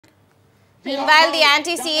Meanwhile, the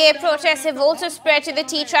anti-CAA protests have also spread to the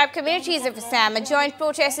Tea tribe communities of Assam. A joint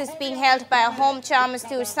protest is being held by Asom Chah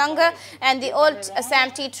Mazdoor Sangh and the Old Assam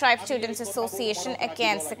Tea Tribe Students Association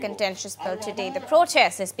against the contentious bill today. The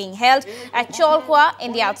protest is being held at Chaulkhowa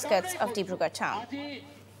in the outskirts of Dibrugarh town.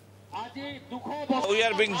 We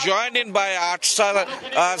are being joined in by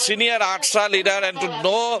senior ARTSA leader, and to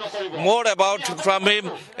know more about from him.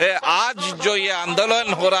 आज जो ये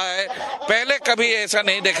आंदोलन हो रहा है, पहले कभी ऐसा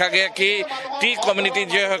नहीं देखा गया कि टी कम्युनिटी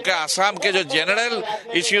जो है कि आसाम के जो जनरल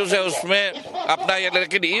इश्यूज है उसमें अपना ये,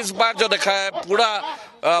 लेकिन इस बार जो देखा है पूरा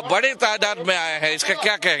बड़ी तादाद में आए हैं, इसका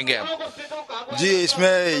क्या कहेंगे आप? जी,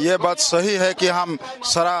 इसमें ये बात सही है कि हम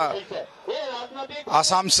सारा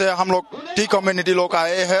आसाम से हम लोग टी कम्युनिटी लोग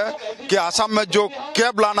आए हैं कि आसाम में जो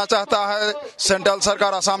कैब लाना चाहता है सेंट्रल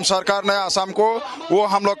सरकार, आसाम सरकार ने आसाम को, वो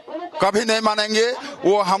हम लोग कभी नहीं मानेंगे।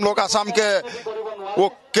 वो हम लोग आसाम के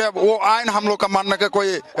वो आइन हम लोग का मानने का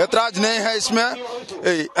कोई एतराज नहीं है, इसमें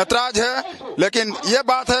एतराज है। लेकिन ये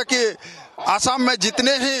बात है कि आसाम में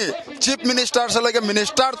जितने ही चीफ मिनिस्टर से लेकर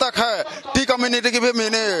मिनिस्टर तक है, टी कम्युनिटी की भी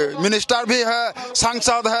मिनिस्टर भी है,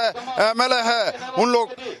 सांसद है, एमएलए है, उन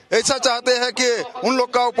लोग ऐसा चाहते हैं कि उन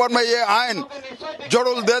लोग का ऊपर में ये आइन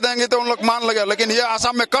जरूर दे देंगे तो उन लोग मान लगे, लेकिन ये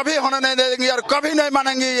आसाम में कभी होने नहीं देंगे और कभी नहीं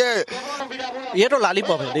मानेंगे। ये तो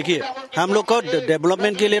लॉलीपॉप है। देखिए, हम लोग को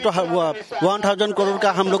डेवलपमेंट के लिए तो 1000 करोड़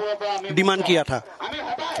का हम लोग डिमांड किया था।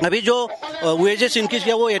 अभी जो वेजेस इंक्रीज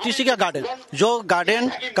किया वो एटीसी का गार्डन, जो गार्डन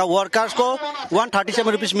का वर्कर्स को 137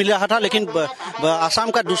 रुपीज मिल रहा था, लेकिन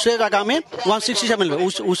आसाम का दूसरे जगह में 167 मिल रहा,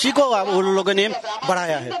 उसी को उन लोगों ने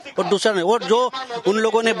बढ़ाया है। और दूसरा ने, और जो उन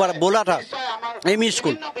लोगों ने बोला था एमई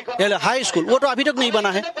स्कूल, हाई स्कूल, वो तो अभी तक नहीं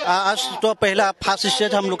बना है। आज तो पहला फर्स्ट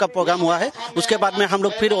स्टेज हम लोग का प्रोग्राम हुआ है, उसके बाद में हम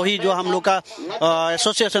लोग फिर वही जो हम लोग का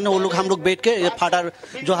एसोसिएशन है वो लोग हम लोग बैठ के फादर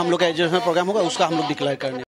जो हम लोग का एजुकेशन प्रोग्राम होगा उसका हम लोग डिक्लेयर करने